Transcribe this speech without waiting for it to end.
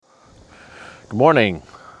Good morning.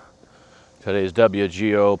 Today's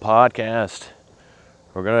WGO podcast.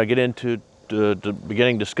 We're going to get into the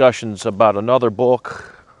beginning discussions about another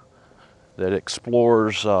book that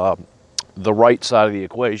explores the right side of the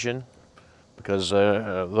equation, because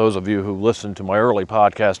those of you who listened to my early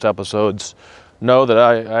podcast episodes know that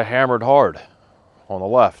I hammered hard on the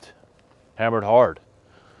left. Hammered hard.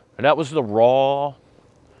 And that was the raw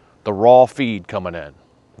feed coming in.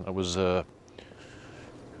 That was,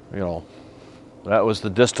 that was the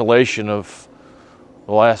distillation of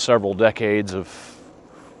the last several decades of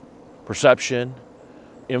perception,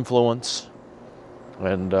 influence,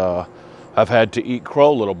 and I've had to eat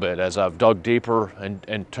crow a little bit as I've dug deeper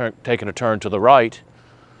and taken a turn to the right,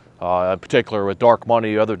 in particular with Dark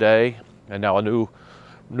Money the other day, and now a new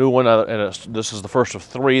one, and this is the first of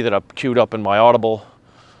three that I've queued up in my Audible.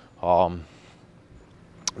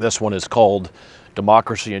 This one is called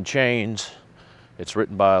Democracy in Chains. It's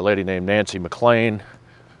written by a lady named Nancy McLean.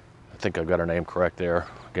 I think I've got her name correct there.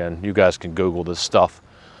 Again, you guys can Google this stuff.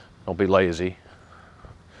 Don't be lazy.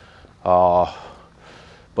 But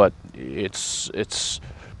it's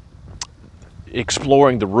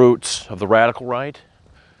exploring the roots of the radical right,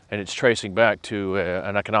 and it's tracing back to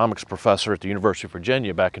an economics professor at the University of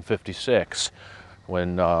Virginia back in '56,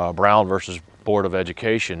 when Brown versus Board of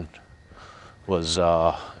Education was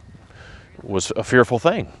a fearful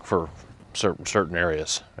thing for certain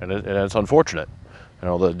areas, and it's unfortunate. The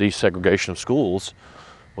desegregation of schools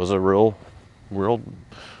was a real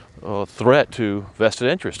threat to vested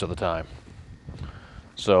interest at the time.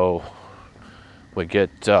 So we get,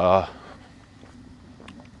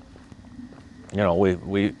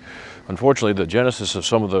 we unfortunately, the genesis of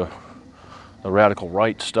some of the radical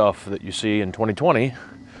right stuff that you see in 2020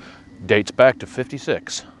 dates back to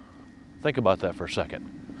 '56. Think about that for a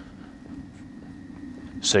second.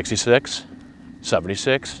 66,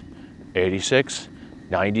 76, 86,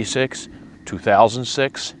 96,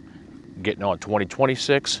 2006, getting on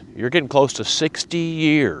 2026. You're getting close to 60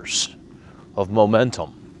 years of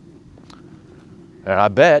momentum. And I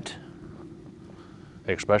bet,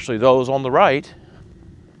 especially those on the right,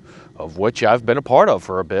 of which I've been a part of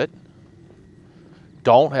for a bit,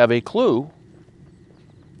 don't have a clue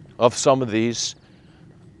of some of these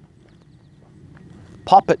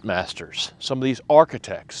puppet masters, some of these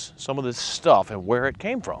architects, some of this stuff and where it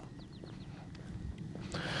came from.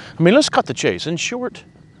 I mean, let's cut the chase. In short,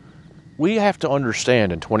 we have to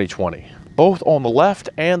understand in 2020, both on the left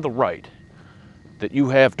and the right, that you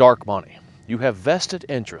have dark money. You have vested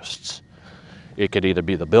interests. It could either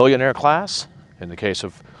be the billionaire class, in the case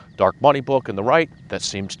of Dark Money book in the right, that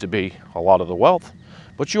seems to be a lot of the wealth,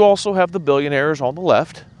 but you also have the billionaires on the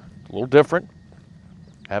left, a little different.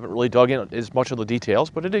 I haven't really dug in as much of the details,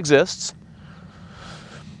 but it exists.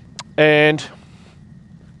 And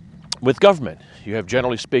with government, you have,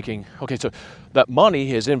 generally speaking, okay, so that money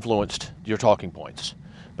has influenced your talking points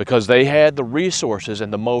because they had the resources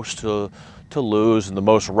and the most to lose and the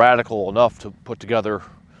most radical enough to put together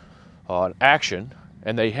an action,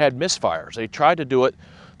 and they had misfires. They tried to do it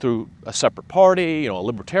through a separate party, a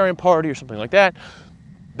libertarian party or something like that.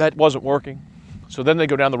 That wasn't working. So then they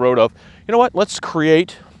go down the road of, let's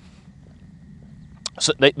create.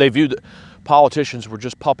 So they viewed politicians were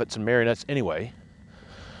just puppets and marionettes anyway,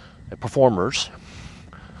 performers,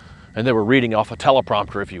 and they were reading off a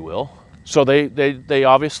teleprompter, if you will. So they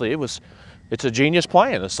obviously, it's a genius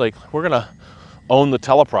plan. It's like, we're going to own the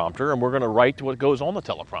teleprompter and we're going to write what goes on the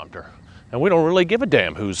teleprompter. And we don't really give a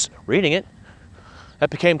damn who's reading it. That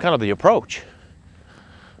became kind of the approach.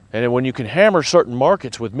 And then when you can hammer certain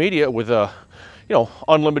markets with media with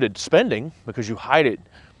unlimited spending, because you hide it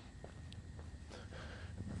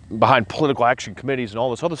behind political action committees and all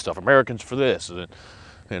this other stuff, Americans for this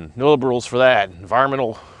and liberals for that,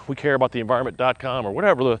 environmental, we care about the environment.com or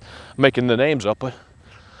whatever, making the names up, but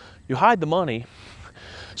you hide the money.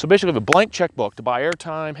 So basically you have a blank checkbook to buy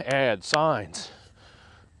airtime, ads, signs,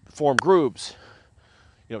 form groups,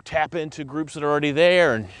 tap into groups that are already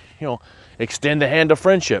there and, extend the hand of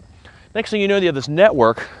friendship. Next thing you know, you have this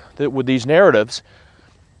network that with these narratives,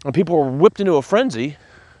 and people are whipped into a frenzy,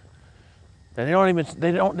 and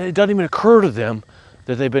it doesn't even occur to them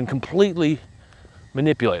that they've been completely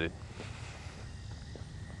manipulated.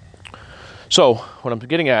 So what I'm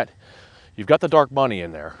getting at, you've got the dark money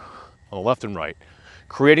in there on the left and right,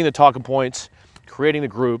 creating the talking points, creating the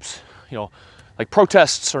groups. Like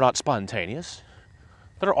protests are not spontaneous.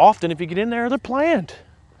 They're often, if you get in there, they're planned,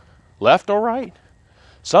 left or right.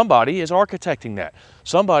 Somebody is architecting that.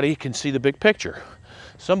 Somebody can see the big picture.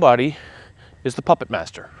 Somebody is the puppet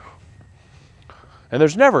master. And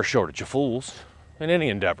there's never a shortage of fools in any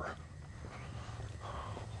endeavor.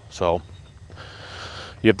 So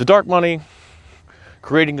You have the dark money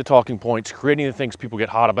creating the talking points, creating the things people get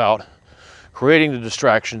hot about, creating the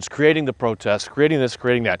distractions, creating the protests, creating this,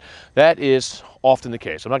 creating that. That is often the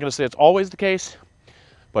case. I'm not going to say it's always the case,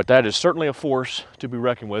 but that is certainly a force to be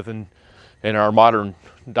reckoned with in our modern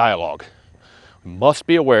dialogue. We must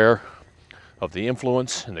be aware of the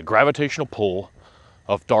influence and the gravitational pull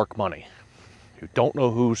of dark money. You don't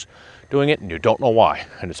know who's doing it and you don't know why.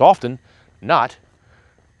 And it's often not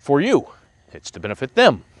for you. It's to benefit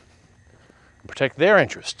them and protect their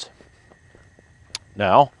interests.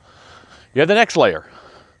 Now, you have the next layer,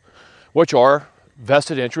 which are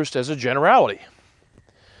vested interests as a generality.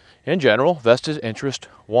 In general, vested interests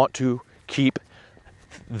want to keep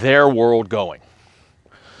their world going.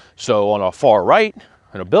 So on a far right,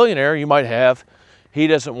 and a billionaire, you might have, he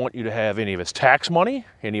doesn't want you to have any of his tax money,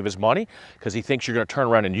 any of his money, because he thinks you're going to turn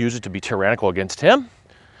around and use it to be tyrannical against him.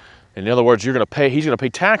 In other words, he's going to pay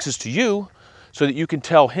taxes to you so that you can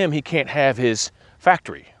tell him he can't have his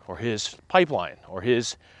factory or his pipeline or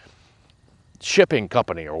his shipping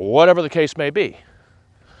company or whatever the case may be.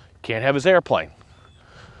 Can't have his airplane.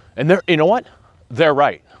 And you know what? They're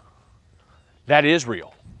right. That is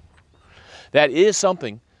real. That is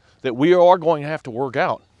something that we are going to have to work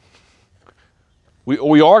out. We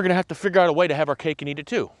are going to have to figure out a way to have our cake and eat it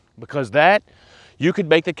too. Because that, you could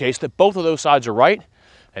make the case that both of those sides are right.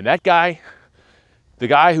 And that guy, the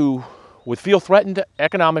guy who would feel threatened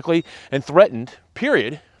economically and threatened,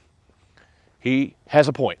 period, he has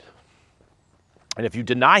a point. And if you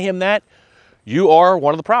deny him that, you are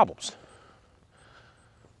one of the problems.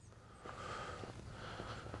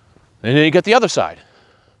 And then you get the other side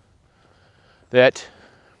that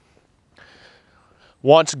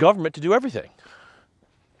wants government to do everything.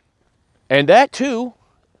 And that too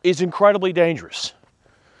is incredibly dangerous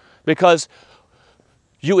because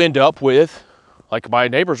you end up with, like my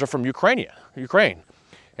neighbors are from Ukraine.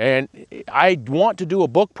 And I want to do a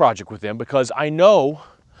book project with them because I know,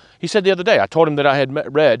 he said the other day, I told him that I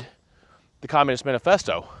had read the Communist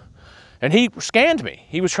Manifesto and he scanned me.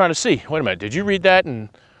 He was trying to see, wait a minute, did you read that and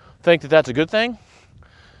think that that's a good thing?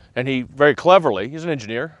 And he very cleverly, he's an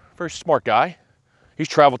engineer, very smart guy. He's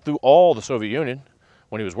traveled through all the Soviet Union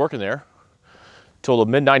when he was working there till the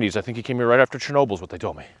mid-90s. I think he came here right after Chernobyl is what they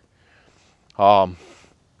told me.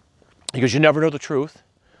 Because you never know the truth.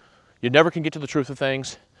 You never can get to the truth of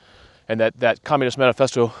things. And that Communist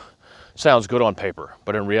Manifesto sounds good on paper,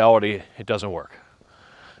 but in reality, it doesn't work.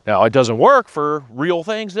 Now, it doesn't work for real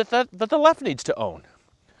things that the left needs to own.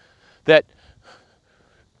 That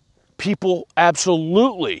people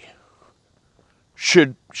absolutely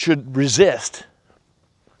should resist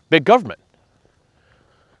big government.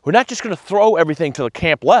 We're not just going to throw everything to the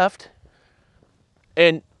camp left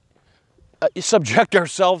and subject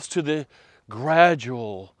ourselves to the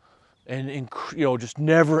gradual and just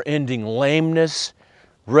never-ending lameness,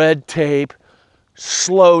 red tape,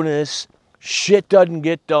 slowness, shit doesn't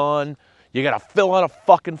get done. You got to fill out a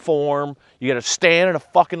fucking form. You got to stand in a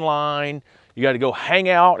fucking line. You got to go hang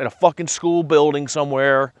out in a fucking school building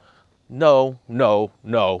somewhere. No, no,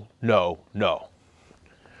 no, no, no.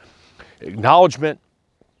 Acknowledgement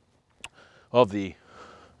of the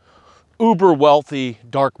uber wealthy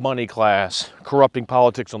dark money class corrupting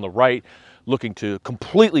politics on the right, looking to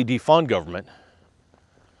completely defund government.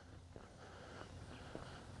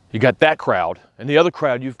 You got that crowd, and the other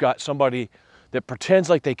crowd, you've got somebody that pretends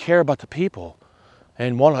like they care about the people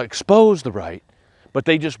and want to expose the right, but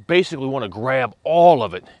they just basically want to grab all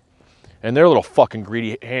of it and their little fucking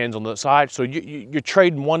greedy hands on the side. So you're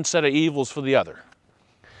trading one set of evils for the other.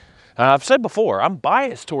 I've said before, I'm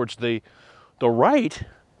biased towards the right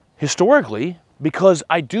historically because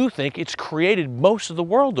I do think it's created most of the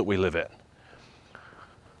world that we live in.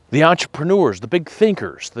 The entrepreneurs, the big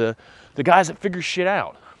thinkers, the guys that figure shit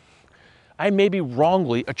out. I maybe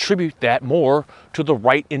wrongly attribute that more to the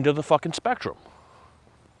right end of the fucking spectrum.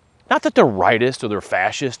 Not that they're rightist or they're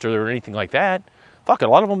fascist or they're anything like that. Fuck it, a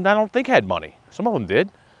lot of them I don't think had money. Some of them did.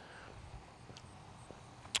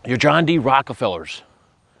 Your John D. Rockefellers,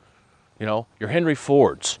 your Henry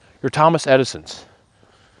Fords, your Thomas Edisons.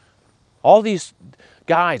 All these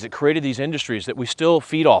guys that created these industries that we still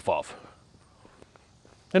feed off of.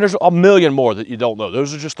 And there's a million more that you don't know.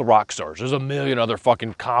 Those are just the rock stars. There's a million other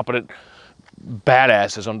fucking competent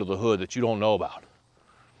badasses under the hood that you don't know about.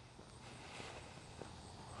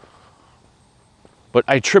 But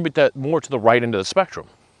I attribute that more to the right end of the spectrum.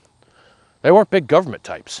 They weren't big government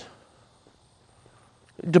types.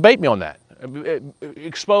 Debate me on that.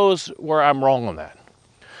 Expose where I'm wrong on that.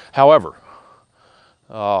 However,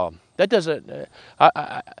 that doesn't...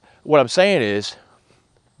 what I'm saying is,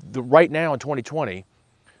 right now in 2020,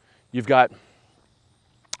 you've got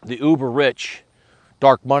the uber rich,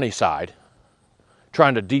 dark money side,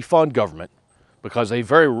 trying to defund government because they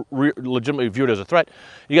very legitimately view it as a threat.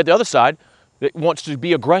 You get the other side that wants to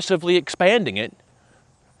be aggressively expanding it,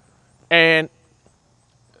 and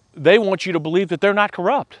they want you to believe that they're not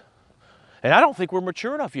corrupt. And I don't think we're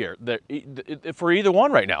mature enough here for either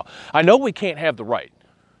one right now. I know we can't have the right,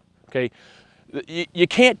 okay? You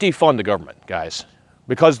can't defund the government, guys,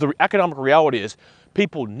 because the economic reality is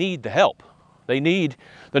people need the help. The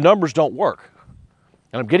numbers don't work.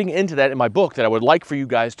 And I'm getting into that in my book that I would like for you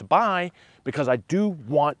guys to buy, because I do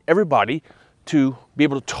want everybody to be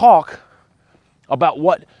able to talk about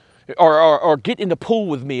what, or get in the pool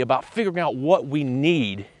with me about figuring out what we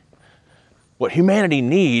need, what humanity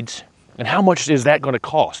needs, and how much is that going to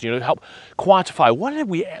cost? Help quantify what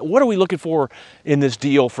are we looking for in this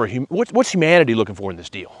deal what's humanity looking for in this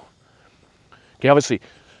deal? Okay, obviously,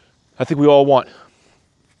 I think we all want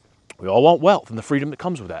wealth and the freedom that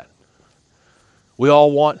comes with that. We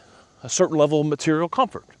all want a certain level of material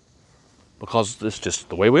comfort because it's just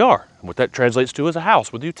the way we are. And what that translates to is a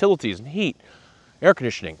house with utilities and heat, air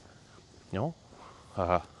conditioning,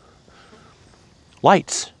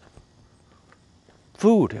 lights,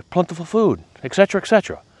 food, plentiful food, etc.,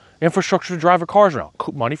 etc. Infrastructure to drive our cars around,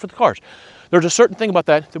 money for the cars. There's a certain thing about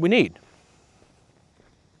that we need.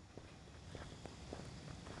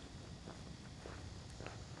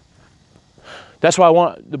 That's why I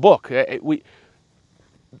want the book.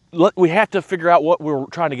 We have to figure out what we're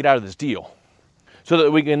trying to get out of this deal, so that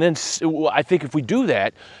we can then. I think if we do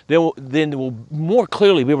that, then we'll more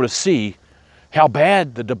clearly be able to see how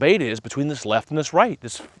bad the debate is between this left and this right.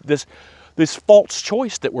 This false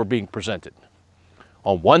choice that we're being presented.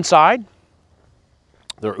 On one side,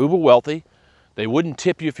 they're uber wealthy. They wouldn't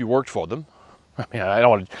tip you if you worked for them. I mean, I don't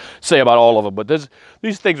want to say about all of them, but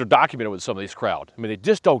these things are documented with some of these crowd. I mean, they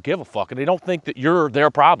just don't give a fuck, and they don't think that you're their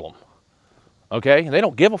problem. Okay? And they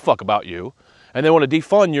don't give a fuck about you, and they want to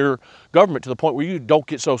defund your government to the point where you don't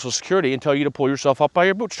get Social Security and tell you to pull yourself up by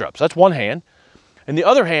your bootstraps. That's one hand. And the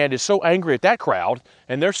other hand is so angry at that crowd,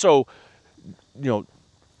 and they're so,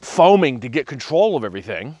 foaming to get control of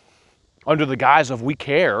everything under the guise of we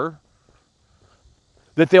care,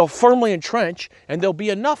 that they'll firmly entrench, and there'll be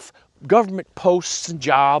enough government posts and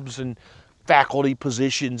jobs and faculty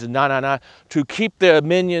positions and to keep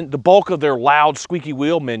the bulk of their loud squeaky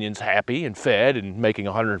wheel minions happy and fed and making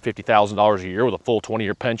 $150,000 a year with a full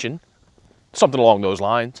 20-year pension, something along those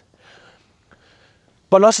lines.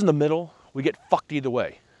 But us in the middle, we get fucked either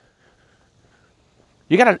way.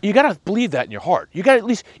 You gotta believe that in your heart. You gotta at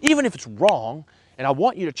least, even if it's wrong, and I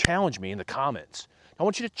want you to challenge me in the comments. I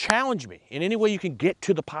want you to challenge me in any way you can get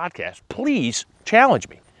to the podcast. Please challenge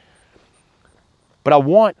me. But I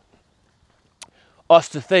want us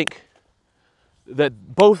to think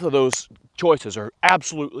that both of those choices are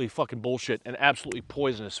absolutely fucking bullshit and absolutely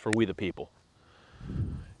poisonous for we the people.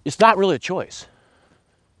 It's not really a choice.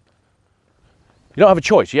 You don't have a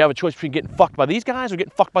choice. You have a choice between getting fucked by these guys or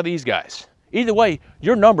getting fucked by these guys. Either way,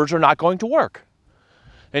 your numbers are not going to work.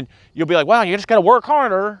 And you'll be like, wow, you just got to work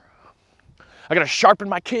harder. I got to sharpen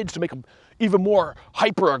my kids to make them even more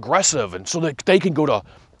hyper-aggressive, and so that they can go to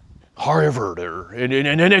Harvard and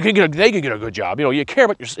they can get a good job. You care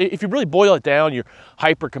about if you really boil it down, your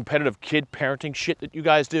hyper-competitive kid parenting shit that you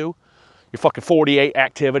guys do, your fucking 48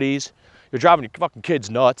 activities, you're driving your fucking kids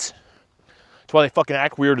nuts. That's why they fucking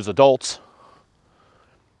act weird as adults.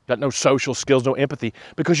 Got no social skills, no empathy,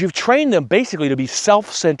 because you've trained them basically to be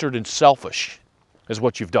self-centered and selfish, is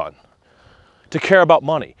what you've done. To care about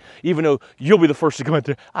money, even though you'll be the first to come out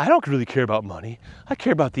there, I don't really care about money. I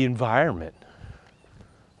care about the environment.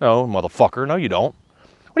 No, motherfucker, no you don't.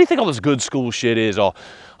 What do you think all this good school shit is? I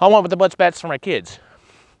want what's best for my kids.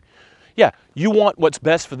 Yeah, you want what's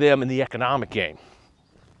best for them in the economic game.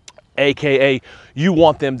 AKA, you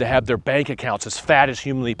want them to have their bank accounts as fat as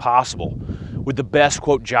humanly possible, with the best,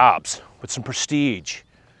 quote, jobs, with some prestige.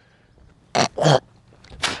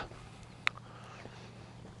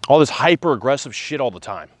 All this hyper-aggressive shit all the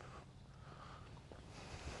time.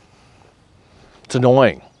 It's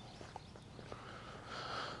annoying.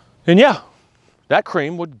 And yeah, that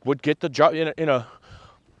cream would get the job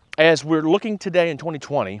as we're looking today in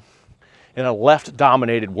 2020, in a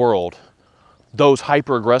left-dominated world, those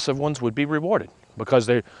hyper-aggressive ones would be rewarded because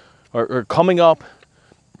they are coming up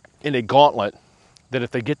in a gauntlet that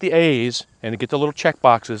if they get the A's and they get the little check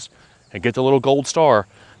boxes and get the little gold star,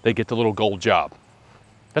 they get the little gold job.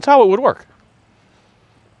 That's how it would work.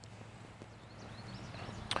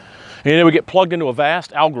 And then we get plugged into a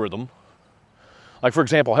vast algorithm, like, for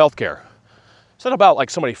example, healthcare. It's not about like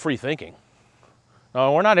somebody free thinking.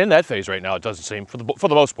 No, we're not in that phase right now, it doesn't seem, for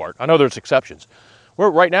the most part. I know there's exceptions.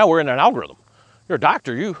 Right now we're in an algorithm. You're a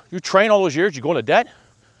doctor. You train all those years. You go into debt,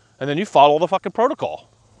 and then you follow the fucking protocol.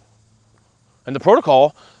 And the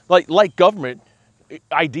protocol, like government,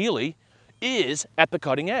 ideally, is at the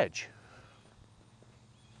cutting edge.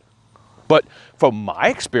 But from my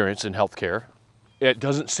experience in healthcare, it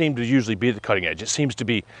doesn't seem to usually be the cutting edge. It seems to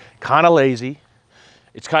be kind of lazy.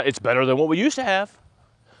 It's better than what we used to have.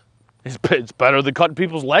 It's better than cutting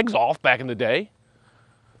people's legs off back in the day.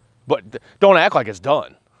 But don't act like it's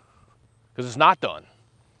done, because it's not done.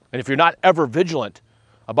 And if you're not ever vigilant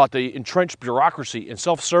about the entrenched bureaucracy and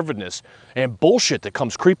self-servedness and bullshit that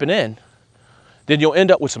comes creeping in, then you'll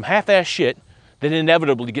end up with some half-ass shit that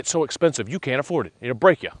inevitably gets so expensive you can't afford it. It'll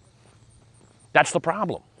break you. That's the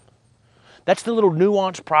problem. That's the little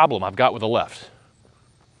nuanced problem I've got with the left.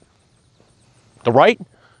 The right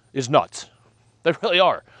is nuts. They really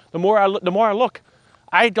are. The more I look,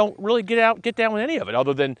 I don't really get down with any of it,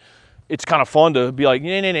 other than it's kind of fun to be like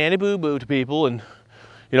nanny boo boo to people, and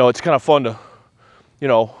it's kind of fun to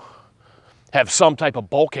have some type of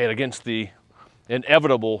bulkhead against the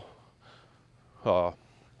inevitable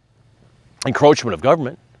encroachment of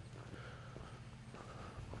government.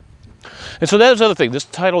 And so that's the other thing. This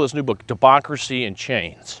title of this new book, Democracy in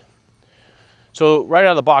Chains. So right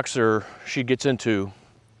out of the box there, she gets into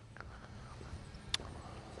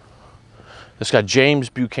this guy, James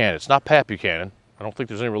Buchanan. It's not Pat Buchanan. I don't think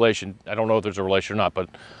there's any relation. I don't know if there's a relation or not, but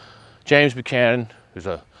James Buchanan is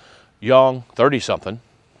a young 30-something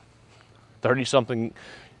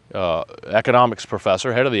economics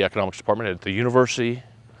professor, head of the economics department at the University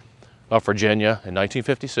of Virginia in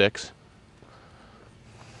 1956.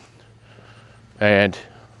 And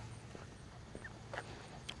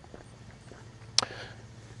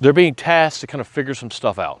they're being tasked to kind of figure some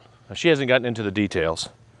stuff out. Now, she hasn't gotten into the details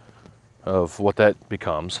of what that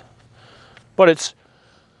becomes, but it's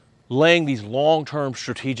laying these long-term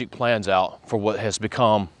strategic plans out for what has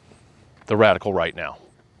become the radical right now.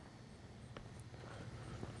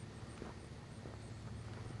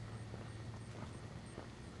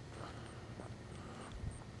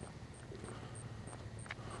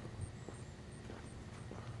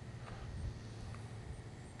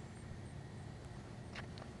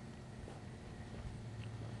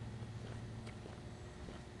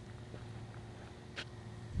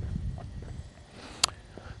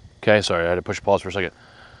 Okay, sorry, I had to push pause for a second.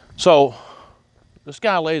 So, this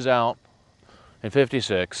guy lays out in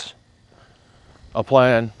 56 a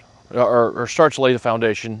plan, or starts to lay the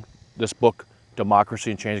foundation. This book,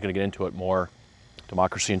 Democracy in Chains, is going to get into it more.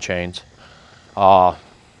 Democracy in Chains.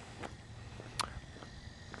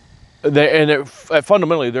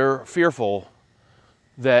 Fundamentally, they're fearful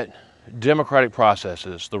that democratic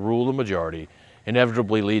processes, the rule of the majority,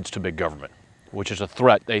 inevitably leads to big government, which is a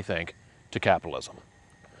threat, they think, to capitalism.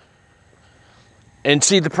 And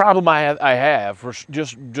see, the problem I have for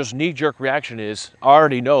just knee-jerk reaction is I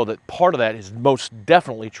already know that part of that is most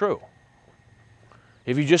definitely true.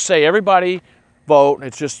 If you just say everybody vote,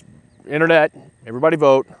 it's just internet, everybody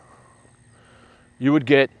vote, you would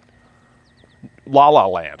get la la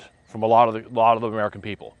land from a lot of the American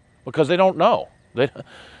people, because they don't know.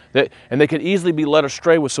 And they could easily be led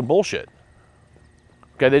astray with some bullshit.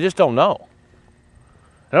 Okay, they just don't know.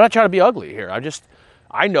 And I'm not trying to be ugly here.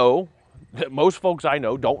 I know that most folks I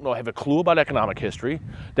know don't have a clue about economic history.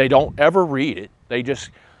 They don't ever read it. They just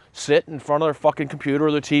sit in front of their fucking computer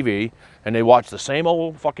or their TV and they watch the same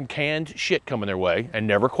old fucking canned shit coming their way and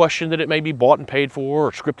never question that it may be bought and paid for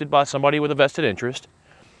or scripted by somebody with a vested interest.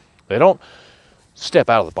 They don't step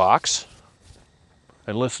out of the box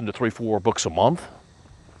and listen to 3-4 books a month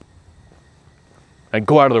and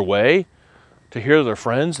go out of their way to hear their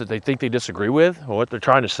friends that they think they disagree with or what they're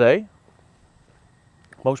trying to say.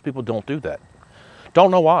 Most people don't do that.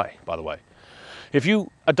 Don't know why, by the way. If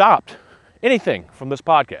you adopt anything from this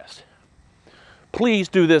podcast, please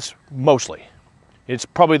do this mostly. It's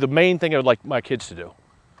probably the main thing I would like my kids to do.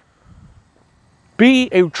 Be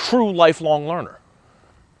a true lifelong learner.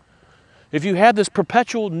 If you have this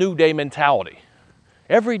perpetual new day mentality,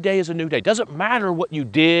 every day is a new day. It doesn't matter what you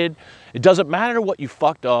did. It doesn't matter what you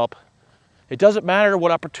fucked up. It doesn't matter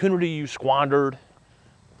what opportunity you squandered.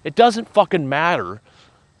 It doesn't fucking matter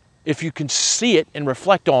if you can see it and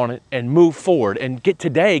reflect on it and move forward and get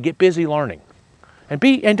busy learning.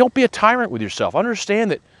 And don't be a tyrant with yourself.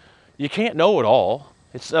 Understand that you can't know it all.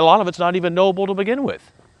 A lot of it's not even knowable to begin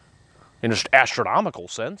with, in an astronomical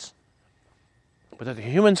sense. But at the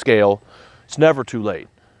human scale, it's never too late.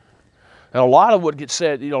 And a lot of what gets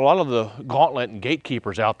said, a lot of the gauntlet and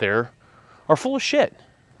gatekeepers out there are full of shit.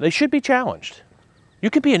 They should be challenged.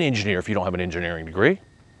 You could be an engineer if you don't have an engineering degree.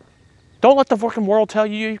 Don't let the fucking world tell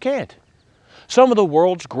you you can't. Some of the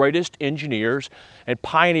world's greatest engineers and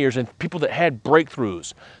pioneers and people that had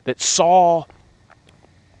breakthroughs, that saw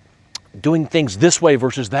doing things this way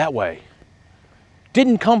versus that way,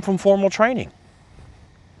 didn't come from formal training.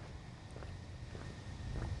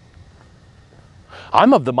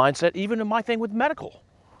 I'm of the mindset, even in my thing with medical,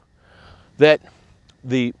 that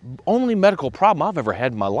the only medical problem I've ever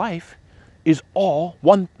had in my life is all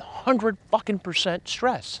 100%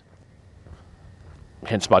 stress.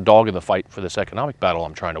 Hence my dog in the fight for this economic battle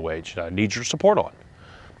I'm trying to wage. I need your support on.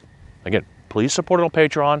 Again, please support it on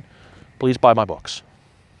Patreon. Please buy my books.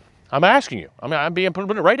 I'm asking you. I'm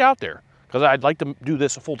putting it right out there because I'd like to do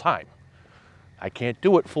this full time. I can't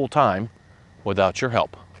do it full time without your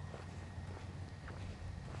help.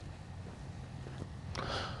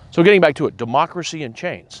 So getting back to it, democracy in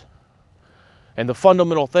chains. And the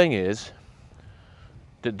fundamental thing is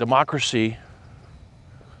that democracy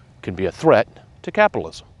can be a threat to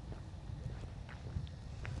capitalism.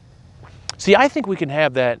 See, I think we can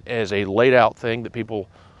have that as a laid out thing that people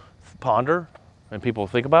ponder and people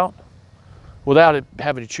think about without it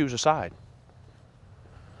having to choose a side.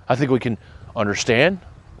 I think we can understand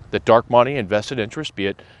that dark money and vested interest, be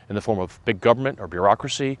it in the form of big government or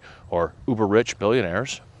bureaucracy or uber rich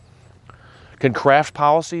billionaires, can craft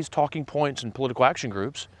policies, talking points, and political action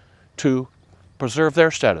groups to preserve their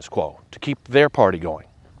status quo, to keep their party going,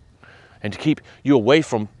 and to keep you away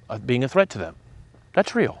from being a threat to them.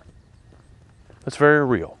 That's real. That's very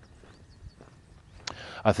real.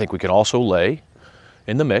 I think we can also lay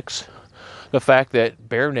in the mix the fact that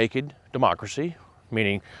bare naked democracy,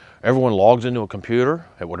 meaning everyone logs into a computer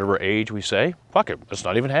at whatever age we say, fuck it, let's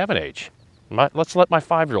not even have an age. Let's let my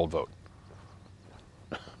 5-year-old vote.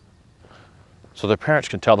 So their parents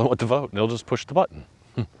can tell them what to vote and they'll just push the button.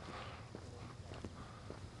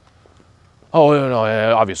 Oh, no,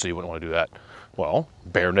 obviously you wouldn't want to do that. Well,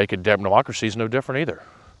 bare naked democracy is no different either.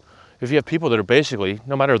 If you have people that are basically,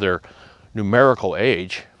 no matter their numerical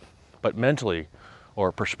age, but mentally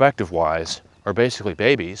or perspective-wise, are basically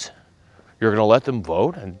babies, you're going to let them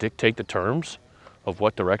vote and dictate the terms of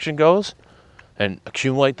what direction goes and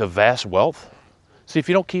accumulate the vast wealth? See, if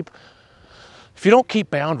you don't keep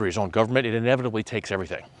boundaries on government, it inevitably takes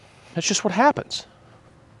everything. That's just what happens.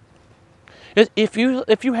 If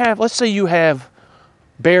you have, let's say you have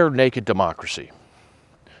bare naked democracy,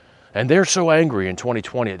 and they're so angry in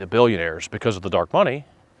 2020 at the billionaires because of the dark money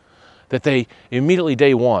that they immediately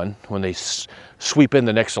day one, when they sweep in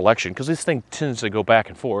the next election, because this thing tends to go back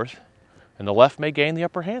and forth, and the left may gain the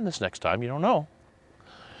upper hand this next time, you don't know.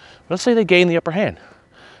 But let's say they gain the upper hand,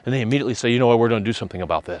 and they immediately say, you know what, we're going to do something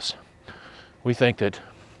about this. We think that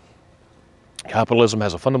capitalism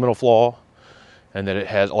has a fundamental flaw, and that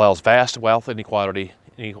it allows vast wealth inequality,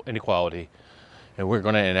 and we're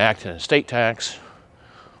going to enact an estate tax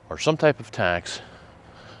or some type of tax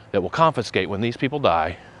that will confiscate, when these people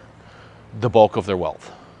die, the bulk of their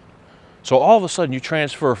wealth. So all of a sudden you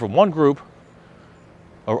transfer from one group,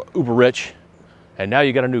 or uber rich, and now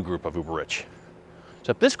you got a new group of uber rich.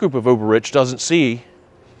 Except this group of uber rich doesn't see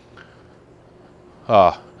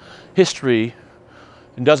history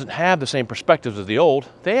and doesn't have the same perspectives as the old.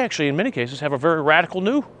 They actually, in many cases, have a very radical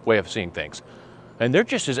new way of seeing things. And they're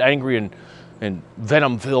just as angry and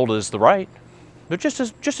venom-filled as the right. They're just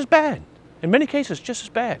as bad. In many cases, just as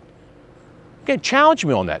bad. Again, challenge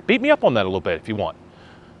me on that. Beat me up on that a little bit if you want.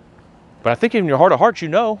 But I think in your heart of hearts, you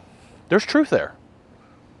know there's truth there.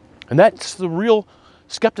 And that's the real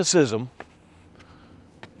skepticism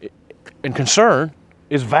and concern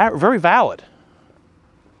is very valid.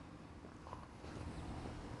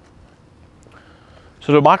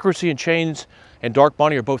 So democracy in chains and dark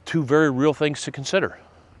money are both two very real things to consider.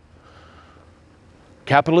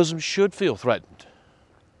 Capitalism should feel threatened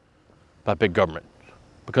by big government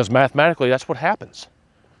because mathematically that's what happens.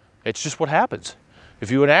 It's just what happens. If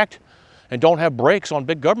you enact and don't have brakes on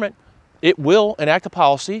big government, it will enact a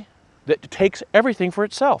policy that takes everything for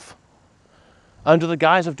itself under the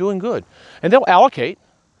guise of doing good. And they'll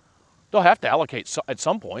have to allocate at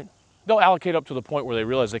some point. They'll allocate up to the point where they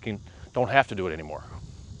realize they don't have to do it anymore.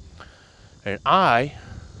 And I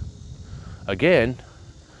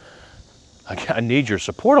need your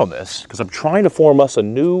support on this because I'm trying to form us a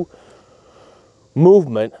new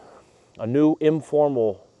movement, a new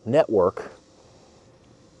informal network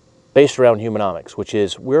based around humanomics, which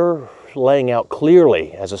is we're laying out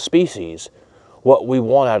clearly as a species what we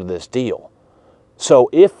want out of this deal. So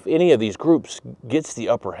if any of these groups gets the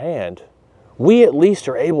upper hand, we at least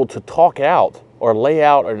are able to talk out or lay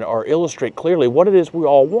out or illustrate clearly what it is we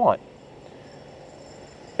all want.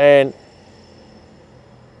 And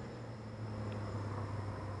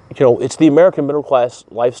it's the American middle class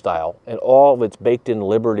lifestyle and all of its baked in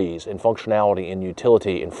liberties and functionality and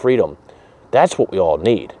utility and freedom. That's what we all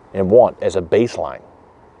need and want as a baseline.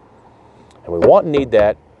 And we want and need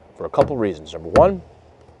that for a couple of reasons. Number one,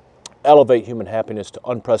 elevate human happiness to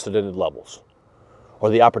unprecedented levels, or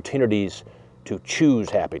the opportunities to choose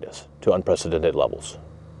happiness to unprecedented levels.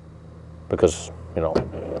 Because,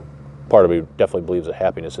 part of me definitely believes that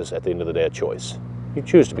happiness is, at the end of the day, a choice. You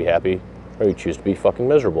choose to be happy, or you choose to be fucking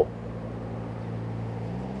miserable.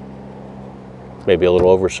 Maybe a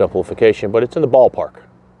little oversimplification, but it's in the ballpark.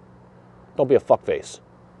 Don't be a fuckface.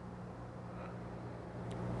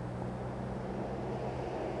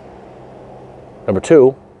 Number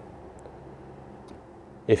two,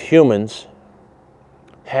 if humans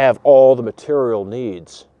have all the material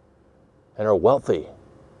needs and are wealthy,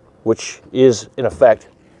 which is, in effect,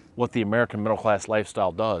 what the American middle class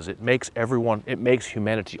lifestyle does, it makes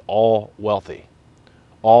humanity all wealthy,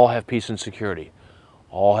 all have peace and security,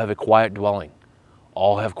 all have a quiet dwelling,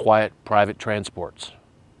 all have quiet private transports.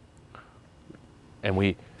 And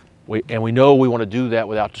we know we want to do that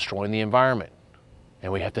without destroying the environment.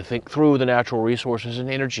 And we have to think through the natural resources and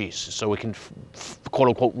energies so we can, quote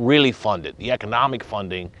unquote, really fund it. The economic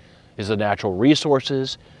funding is the natural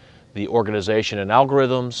resources, the organization and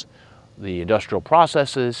algorithms, the industrial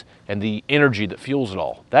processes, and the energy that fuels it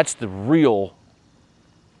all. That's the real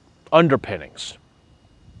underpinnings.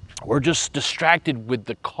 We're just distracted with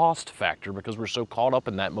the cost factor because we're so caught up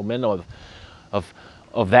in that momentum of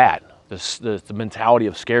that, the mentality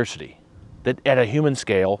of scarcity, that at a human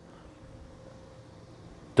scale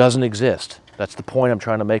doesn't exist. That's the point I'm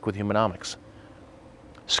trying to make with humanomics.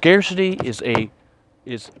 Scarcity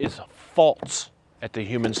is false at the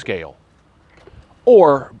human scale.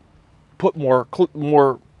 Or, put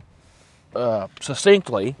more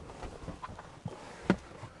succinctly,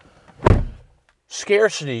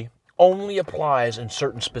 scarcity only applies in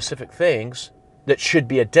certain specific things that should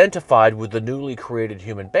be identified with the newly created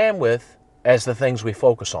human bandwidth as the things we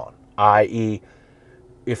focus on. I.e.,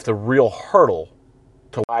 if the real hurdle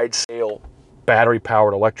to wide-scale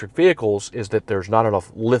battery-powered electric vehicles is that there's not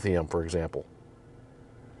enough lithium, for example,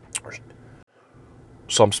 or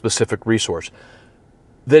some specific resource,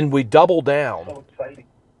 then we double down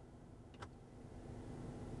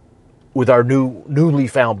with our newly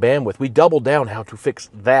found bandwidth. We double down how to fix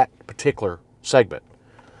that particular segment.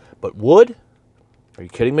 But wood? Are you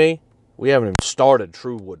kidding me? We haven't even started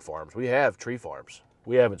true wood farms. We have tree farms.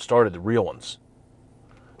 We haven't started the real ones.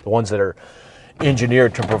 The ones that are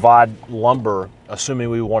engineered to provide lumber, assuming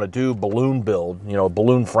we want to do balloon build,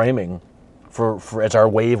 balloon framing for as our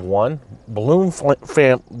wave one. Balloon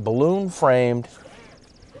framed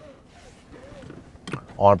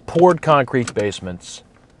on poured concrete basements,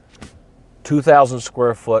 2,000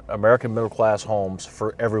 square foot American middle class homes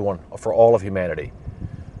for everyone, for all of humanity.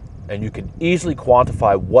 And you can easily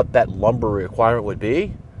quantify what that lumber requirement would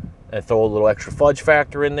be and throw a little extra fudge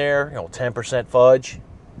factor in there, 10% fudge.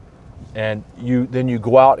 And then you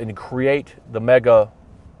go out and create the mega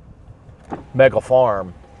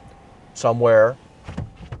farm somewhere,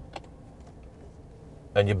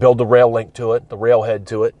 and you build the rail link to it, the railhead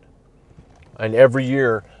to it, and every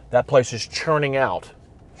year that place is churning out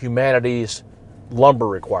humanity's lumber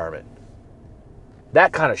requirement.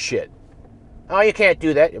 That kind of shit. Oh, you can't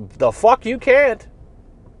do that. The fuck you can't.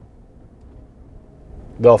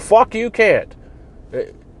 The fuck you can't.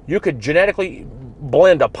 You could genetically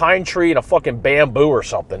blend a pine tree and a fucking bamboo or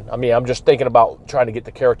something. I mean, I'm just thinking about trying to get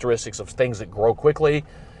the characteristics of things that grow quickly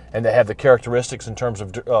and that have the characteristics in terms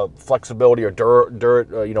of flexibility or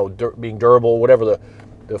being durable, whatever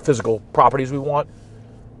the physical properties we want.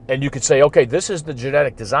 And you could say, okay, this is the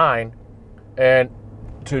genetic design, and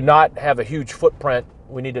to not have a huge footprint,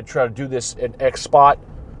 we need to try to do this in X spot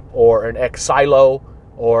or an X silo,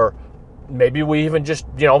 or maybe we even just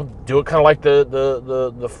do it kind of like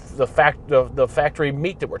the factory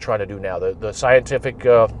meat that we're trying to do now, the scientific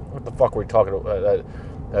what the fuck were we talking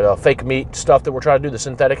about, fake meat stuff that we're trying to do, the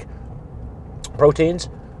synthetic proteins.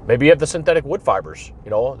 Maybe you have the synthetic wood fibers.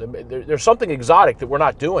 There's something exotic that we're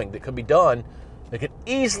not doing that could be done that could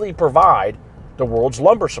easily provide the world's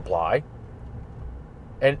lumber supply.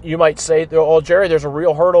 And you might say, oh, Jerry, there's a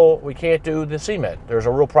real hurdle. We can't do the cement. There's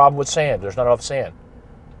a real problem with sand. There's not enough sand.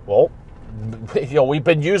 Well, we've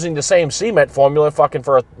been using the same cement formula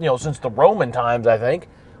since the Roman times, I think.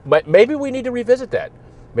 But maybe we need to revisit that.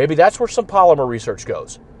 Maybe that's where some polymer research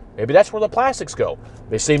goes. Maybe that's where the plastics go.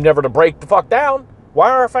 They seem never to break the fuck down.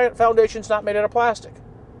 Why are our foundations not made out of plastic,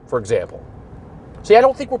 for example? See, I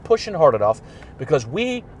don't think we're pushing hard enough because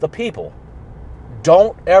we, the people,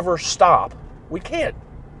 don't ever stop. We can't.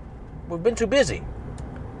 We've been too busy.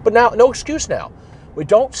 But now, no excuse now. We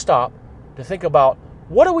don't stop to think about,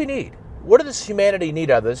 what do we need? What does humanity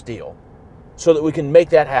need out of this deal so that we can make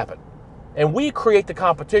that happen? And we create the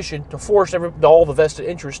competition to force all the vested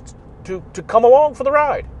interests to come along for the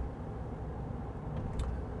ride.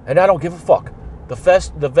 And I don't give a fuck.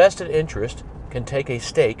 The vested interest can take a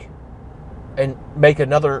stake and make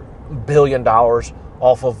another $1 billion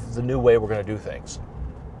off of the new way we're going to do things.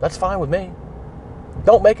 That's fine with me.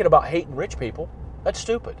 Don't make it about hating rich people. That's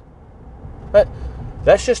stupid.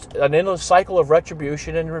 That's just an endless cycle of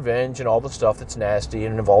retribution and revenge and all the stuff that's nasty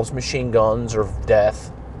and involves machine guns or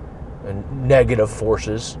death and negative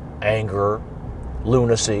forces, anger,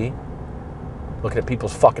 lunacy, looking at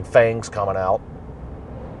people's fucking fangs coming out.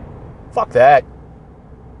 Fuck that.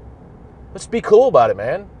 Let's be cool about it,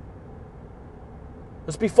 man.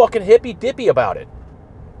 Let's be fucking hippy dippy about it.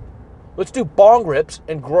 Let's do bong rips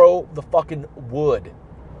and grow the fucking wood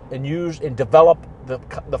and use and develop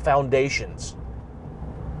the foundations.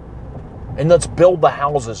 And let's build the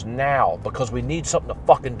houses now, because we need something to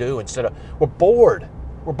fucking do instead of, we're bored.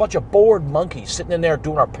 We're a bunch of bored monkeys sitting in there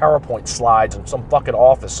doing our PowerPoint slides in some fucking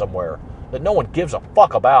office somewhere that no one gives a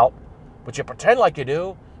fuck about, but you pretend like you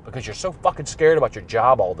do because you're so fucking scared about your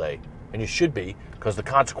job all day. And you should be, because the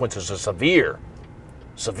consequences are severe.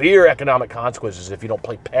 Severe economic consequences if you don't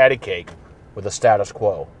play patty cake with the status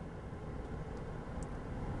quo.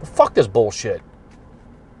 But fuck this bullshit.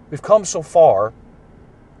 We've come so far.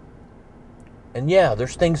 And yeah,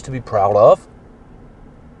 there's things to be proud of.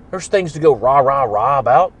 There's things to go rah, rah, rah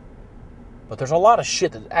about. But there's a lot of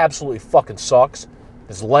shit that absolutely fucking sucks.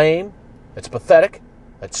 It's lame. It's pathetic.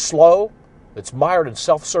 It's slow. It's mired in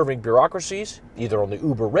self-serving bureaucracies, either on the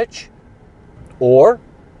uber rich or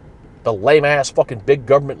the lame-ass fucking big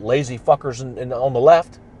government lazy fuckers on the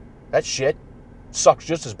left. That shit sucks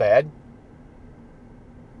just as bad.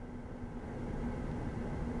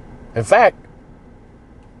 In fact,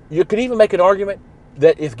 you could even make an argument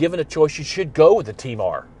that if given a choice, you should go with the Team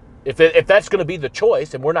R. If that's going to be the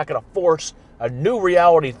choice, and we're not going to force a new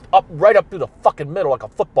reality right up through the fucking middle like a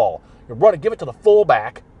football. You give it to the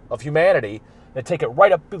fullback of humanity and take it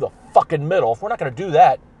right up through the fucking middle. If we're not going to do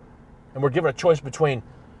that, and we're given a choice between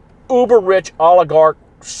uber rich oligarch,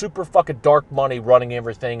 super fucking dark money running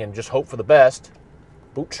everything and just hope for the best,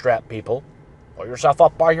 bootstrap people, pull yourself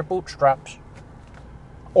up by your bootstraps,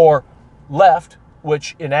 or left,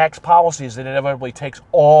 which enacts policies that inevitably takes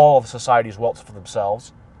all of society's wealth for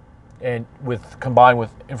themselves, and combined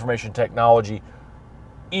with information technology,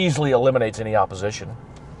 easily eliminates any opposition.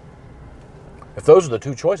 If those are the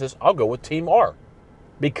two choices, I'll go with Team R,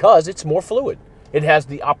 because it's more fluid. It has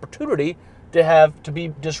the opportunity to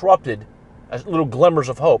be disrupted as little glimmers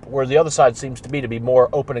of hope, where the other side seems to be more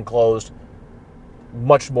open and closed,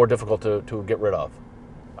 much more difficult to get rid of.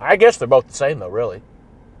 I guess they're both the same, though, really.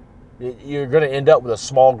 You're going to end up with a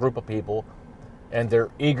small group of people, and they're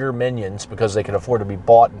eager minions because they can afford to be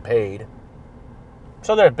bought and paid.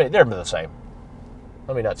 So they're the same.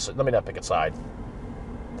 Let me not pick a side.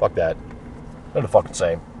 Fuck that. They're the fucking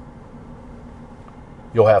same.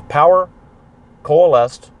 You'll have power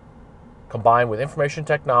coalesced, combined with information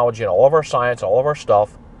technology and all of our science, all of our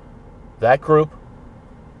stuff. That group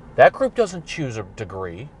doesn't choose a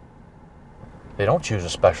degree. They don't choose a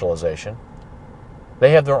specialization.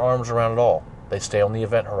 They have their arms around it all. They stay on the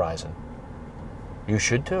event horizon. You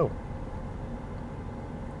should too.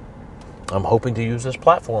 I'm hoping to use this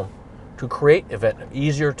platform to create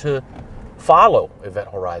easier to follow event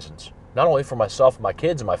horizons. Not only for myself and my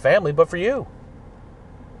kids and my family, but for you.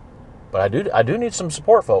 But I do need some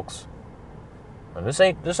support, folks. And this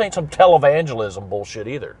ain't some televangelism bullshit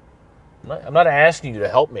either. I'm not asking you to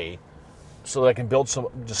help me so that I can build some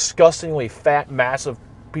disgustingly fat, massive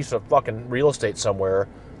piece of fucking real estate somewhere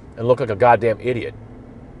and look like a goddamn idiot.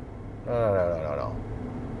 No.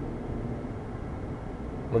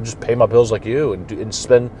 I'll just pay my bills like you and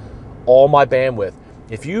spend all my bandwidth.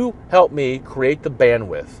 If you help me create the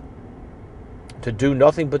bandwidth to do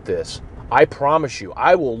nothing but this, I promise you,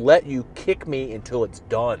 I will let you kick me until it's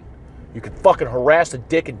done. You can fucking harass the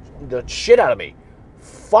dick and the shit out of me.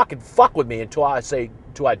 Fucking fuck with me until I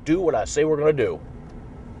do what I say we're going to do.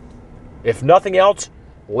 If nothing else,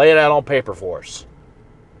 lay it out on paper for us.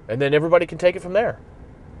 And then everybody can take it from there.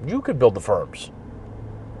 You could build the firms.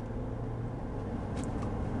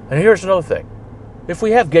 And here's another thing. If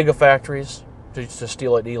we have gigafactories, to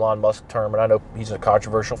steal an Elon Musk term, and I know he's a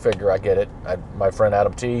controversial figure, I get it. My friend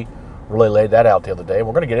Adam T. really laid that out the other day. And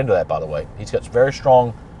we're going to get into that, by the way. He's got very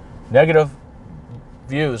strong negative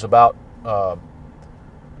views about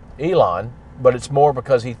Elon, but it's more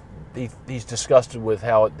because he's disgusted with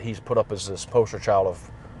how he's put up as this poster child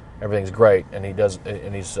of everything's great, and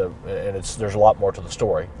there's a lot more to the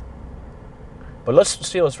story. But let's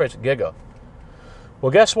face it, Giga.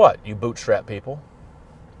 Well, guess what, you bootstrap people?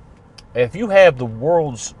 If you have the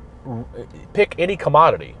world's, pick any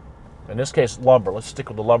commodity, in this case lumber, let's stick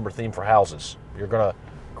with the lumber theme for houses. You're going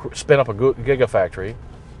to spin up a gigafactory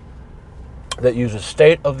that uses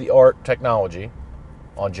state-of-the-art technology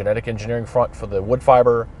on genetic engineering front for the wood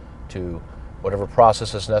fiber to whatever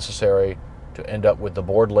process is necessary to end up with the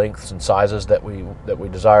board lengths and sizes that we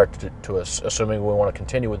desire to assuming we want to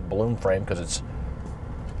continue with balloon frame because it's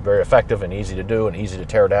very effective and easy to do and easy to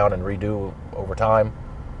tear down and redo over time.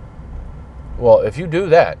 Well, if you do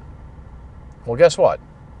that, well, guess what?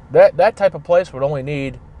 That type of place would only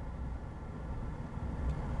need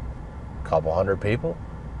a couple hundred people.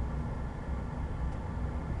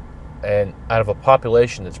 And out of a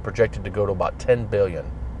population that's projected to go to about 10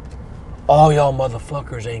 billion. All y'all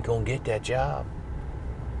motherfuckers ain't gonna get that job.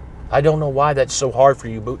 I don't know why that's so hard for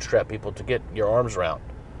you bootstrap people to get your arms around.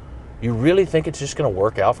 You really think it's just gonna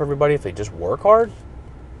work out for everybody if they just work hard?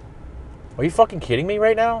 Are you fucking kidding me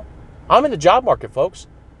right now? I'm in the job market, folks.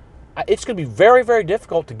 It's gonna be very, very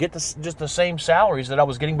difficult to get just the same salaries that I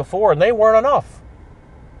was getting before, and they weren't enough.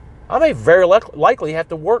 I may very likely have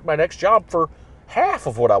to work my next job for half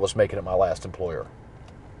of what I was making at my last employer.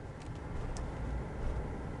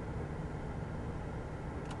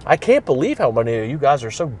 I can't believe how many of you guys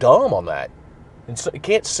are so dumb on that. And so you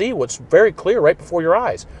can't see what's very clear right before your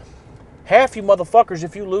eyes. Half you motherfuckers,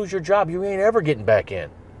 if you lose your job, you ain't ever getting back in.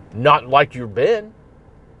 Not like you've been.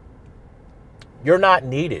 You're not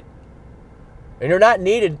needed. And you're not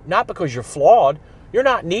needed not because you're flawed. You're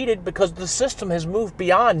not needed because the system has moved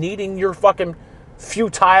beyond needing your fucking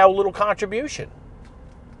futile little contribution.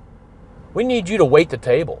 We need you to wait the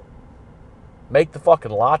table, make the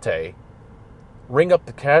fucking latte, ring up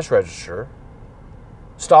the cash register,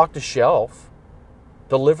 stock the shelf,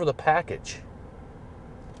 deliver the package,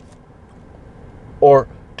 or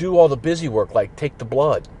do all the busy work like take the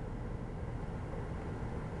blood.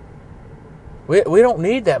 We don't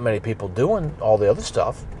need that many people doing all the other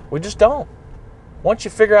stuff. We just don't. Once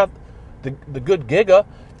you figure out the good giga,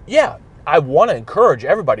 yeah, I want to encourage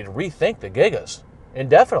everybody to rethink the gigas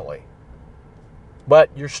indefinitely. But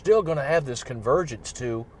you're still going to have this convergence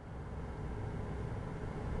to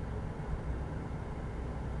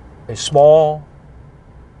a small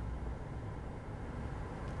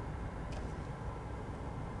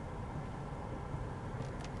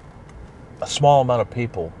amount of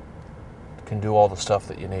people can do all the stuff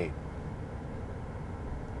that you need.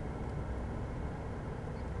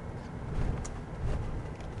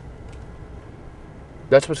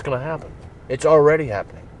 That's what's going to happen. It's already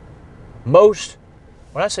happening.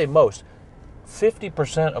 When I say most,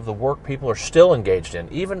 50% of the work people are still engaged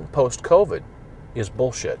in, even post-COVID, is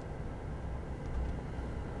bullshit.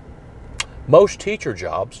 Most teacher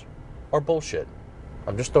jobs are bullshit.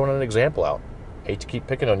 I'm just throwing an example out. Hate to keep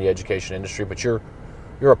picking on the education industry, but you're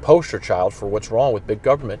a poster child for what's wrong with big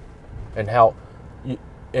government and how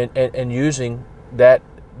and using that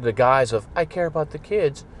the guise of I care about the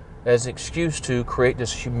kids as an excuse to create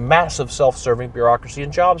this massive self-serving bureaucracy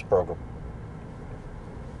and jobs program.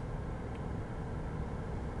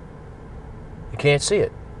 You can't see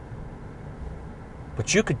it.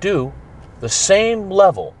 But you could do the same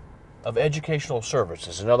level of educational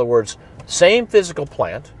services. In other words, same physical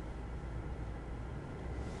plant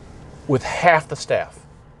with half the staff.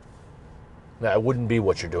 Now, it wouldn't be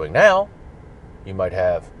what you're doing now. You might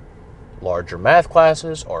have larger math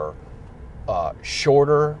classes or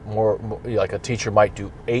shorter, more like a teacher might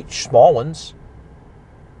do 8 small ones,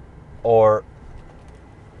 or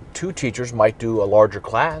 2 teachers might do a larger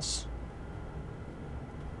class.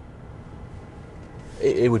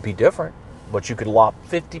 It would be different, but you could lop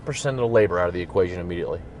 50% of the labor out of the equation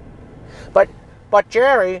immediately. But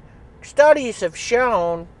Jerry, studies have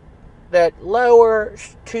shown that lower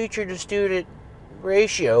teacher to student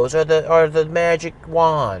ratios are the magic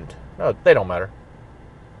wand. No, they don't matter.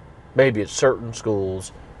 Maybe it's certain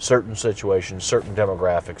schools, certain situations, certain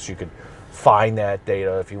demographics. You could find that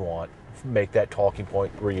data if you want, make that talking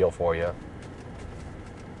point real for you.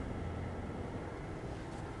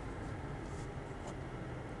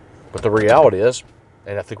 But the reality is,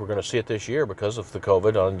 and I think we're going to see it this year because of the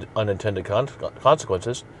COVID unintended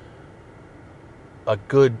consequences, a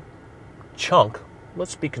good chunk,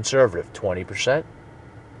 let's be conservative, 20%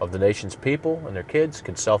 of the nation's people and their kids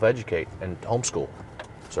can self-educate and homeschool.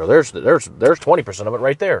 So there's 20% of it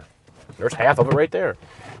right there. There's half of it right there.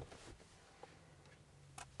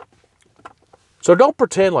 So don't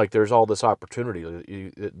pretend like there's all this opportunity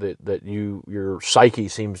that your psyche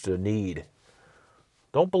seems to need.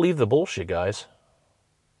 Don't believe the bullshit, guys.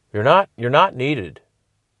 You're not needed.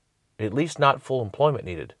 At least not full employment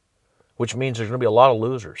needed, which means there's going to be a lot of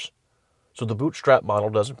losers. So the bootstrap model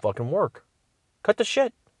doesn't fucking work. Cut the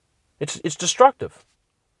shit. It's destructive.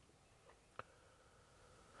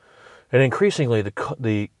 And increasingly,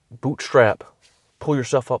 the bootstrap, pull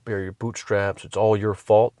yourself up here, your bootstraps, it's all your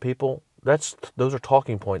fault, people. Those are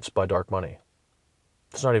talking points by dark money.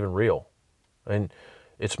 It's not even real. And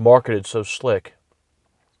it's marketed so slick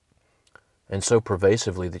and so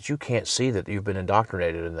pervasively that you can't see that you've been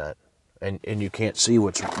indoctrinated in that. And you can't see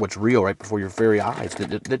what's real right before your very eyes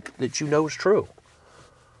that you know is true.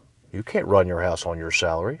 You can't run your house on your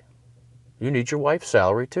salary. You need your wife's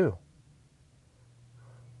salary too.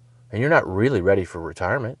 And you're not really ready for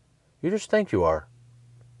retirement. You just think you are.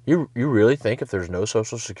 You really think if there's no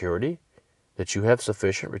Social Security that you have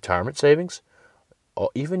sufficient retirement savings?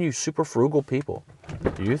 Even you super frugal people,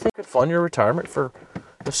 do you think you could fund your retirement for,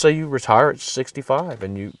 let's say you retire at 65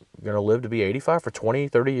 and you're going to live to be 85 for 20,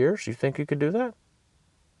 30 years? You think you could do that?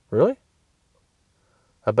 Really?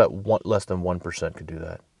 I bet less than 1% could do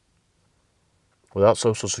that. Without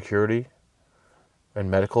Social Security and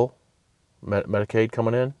Medicaid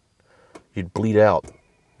coming in, you'd bleed out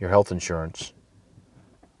your health insurance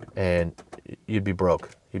and you'd be broke.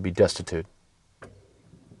 You'd be destitute.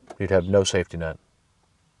 You'd have no safety net.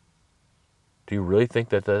 Do you really think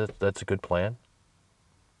that's a good plan?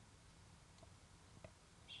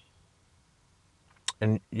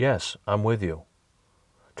 And yes, I'm with you.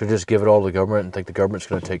 To just give it all to the government and think the government's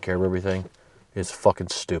going to take care of everything is fucking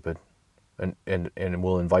stupid. And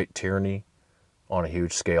will invite tyranny on a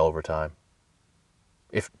huge scale over time.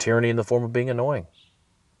 If tyranny in the form of being annoying.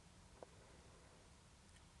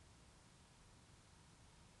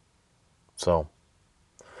 So,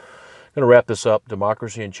 I'm going to wrap this up.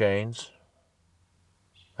 Democracy in Chains.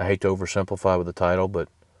 I hate to oversimplify with the title, but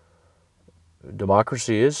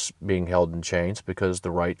democracy is being held in chains because the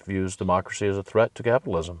right views democracy as a threat to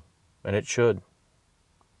capitalism, and it should.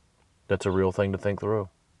 That's a real thing to think through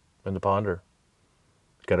and to ponder.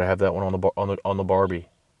 Got to have that one on the Barbie,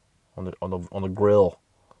 on the grill.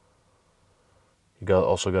 You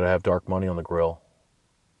also got to have dark money on the grill.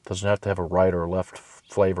 It doesn't have to have a right or left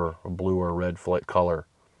flavor, a blue or red color,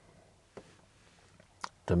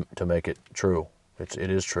 to make it true. It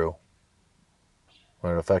is true.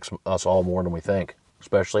 And it affects us all more than we think,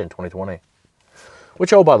 especially in 2020.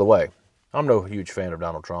 Which, oh, by the way, I'm no huge fan of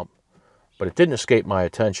Donald Trump, but it didn't escape my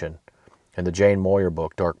attention in the Jane Moyer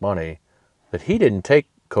book, Dark Money, that he didn't take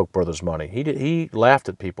Koch brothers' money. He laughed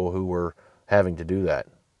at people who were having to do that.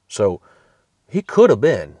 So he could have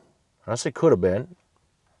been, I say could have been,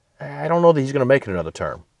 I don't know that he's going to make it another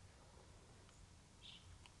term.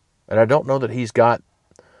 And I don't know that he's got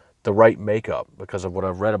the right makeup because of what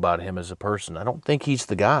I've read about him as a person. I don't think he's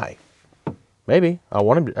the guy. Maybe. I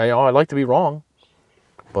want him to, I'd like to be wrong.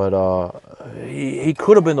 But he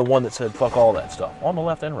could have been the one that said, fuck all that stuff, on the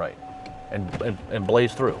left and right, and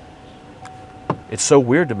blaze through. It's so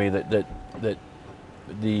weird to me that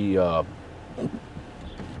the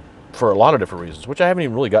for a lot of different reasons, which I haven't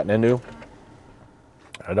even really gotten into.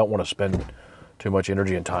 I don't want to spend too much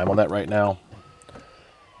energy and time on that right now.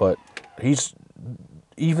 But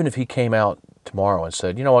even if he came out tomorrow and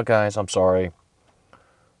said, you know what, guys, I'm sorry.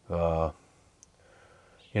 I've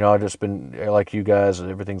just been like you guys.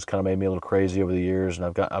 Everything's kind of made me a little crazy over the years, and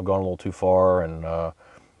I've gone a little too far, and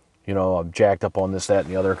I'm jacked up on this, that,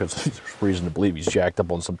 and the other, because there's reason to believe he's jacked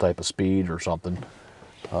up on some type of speed or something.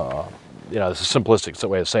 It's a simplistic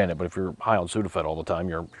way of saying it, but if you're high on Sudafed all the time,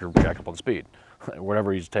 you're jacked up on speed.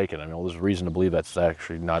 Whatever he's taking, there's reason to believe that's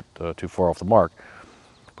actually not too far off the mark.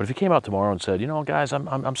 But if he came out tomorrow and said, guys,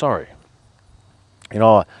 I'm sorry.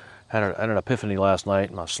 I had an epiphany last night,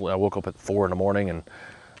 and I woke up at 4 in the morning, and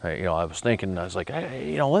I was thinking, I was like,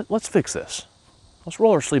 hey, let's fix this. Let's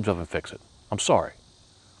roll our sleeves up and fix it. I'm sorry.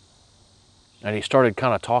 And he started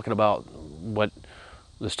kind of talking about what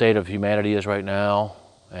the state of humanity is right now,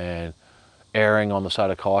 and erring on the side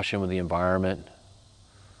of caution with the environment,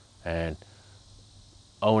 and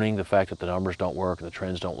owning the fact that the numbers don't work and the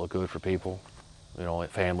trends don't look good for people,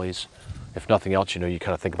 like families. If nothing else, you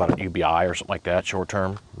kind of think about an UBI or something like that, short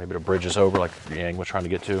term, maybe to bridge us over, like Yang was trying to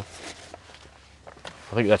get to.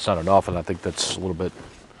 I think that's not enough, and I think that's a little bit,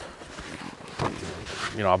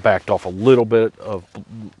 I backed off a little bit of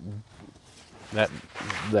that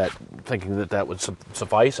thinking that would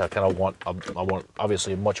suffice. I want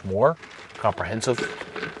obviously a much more comprehensive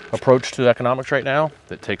approach to economics right now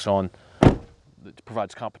that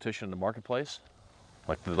provides competition in the marketplace,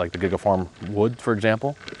 like the gigafarm would, for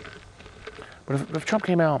example. But if Trump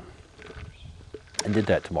came out and did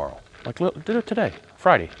that tomorrow, did it today,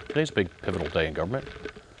 Friday. Today's a big pivotal day in government.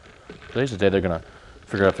 Today's the day they're going to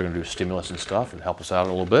figure out if they're going to do stimulus and stuff and help us out a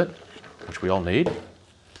little bit, which we all need.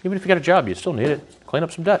 Even if you got a job, you still need it. Clean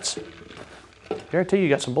up some debts. Guarantee you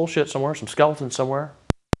got some bullshit somewhere, some skeletons somewhere.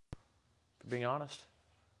 For being honest.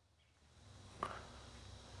 So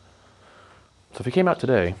if he came out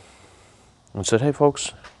today and said, hey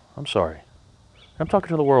folks, I'm sorry. I'm talking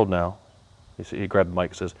to the world now. He grabbed the mic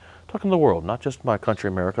and says, talking to the world, not just my country,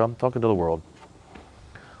 America. I'm talking to the world.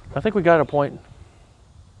 I think we got a point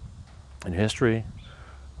in history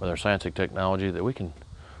with our scientific technology that we can,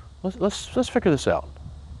 let's figure this out.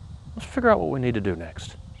 Let's figure out what we need to do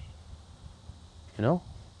next. You know?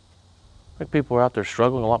 I think people are out there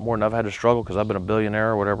struggling a lot more than I've had to struggle because I've been a billionaire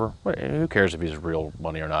or whatever. Who cares if he's real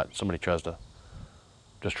money or not? Somebody tries to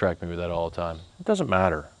distract me with that all the time. It doesn't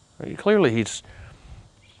matter. Clearly he's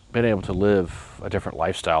been able to live a different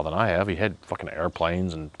lifestyle than I have. He had fucking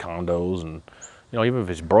airplanes and condos and, you know, even if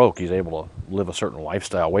he's broke, he's able to live a certain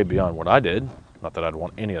lifestyle way beyond what I did. Not that I'd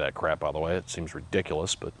want any of that crap, by the way. It seems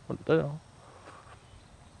ridiculous, but, you know.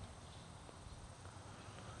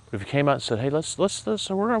 But if you came out and said, hey,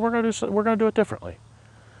 we're gonna do it differently.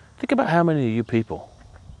 Think about how many of you people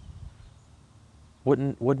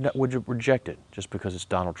would you reject it just because it's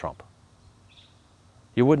Donald Trump?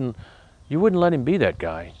 You wouldn't let him be that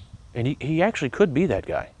guy, and he actually could be that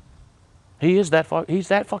guy. He's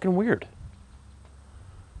that fucking weird.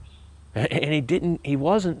 And he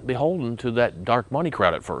wasn't beholden to that dark money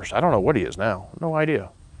crowd at first. I don't know what he is now. No idea.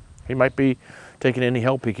 He might be taking any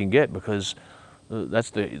help he can get because that's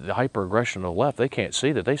the hyper-aggression of the left. They can't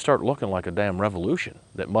see that. They start looking like a damn revolution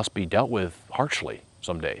that must be dealt with harshly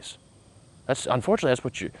some days. Unfortunately, that's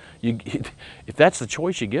what you if that's the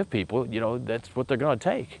choice you give people, you know, that's what they're going to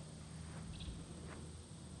take.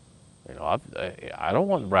 You know, I don't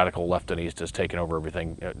want radical leftinistas taking over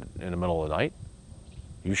everything in the middle of the night.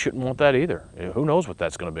 You shouldn't want that either. Who knows what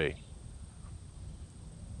that's going to be?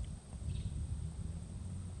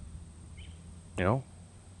 You know?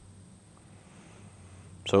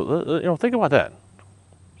 So, you know, think about that.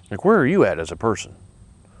 Like, where are you at as a person?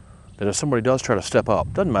 That if somebody does try to step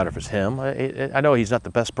up, doesn't matter if it's him. I know he's not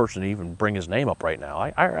the best person to even bring his name up right now.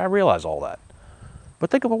 I realize all that.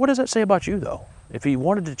 But think about, what does that say about you, though? If he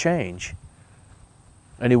wanted to change,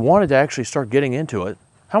 and he wanted to actually start getting into it,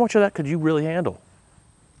 how much of that could you really handle?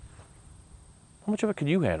 How much of it could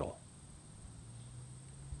you handle?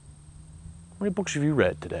 How many books have you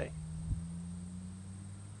read today?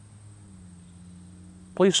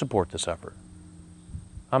 Please support this effort.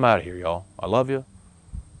 I'm out of here, y'all. I love you.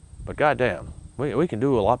 But goddamn, we can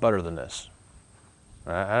do a lot better than this.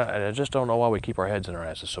 I just don't know why we keep our heads in our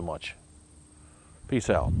asses so much. Peace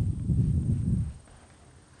out.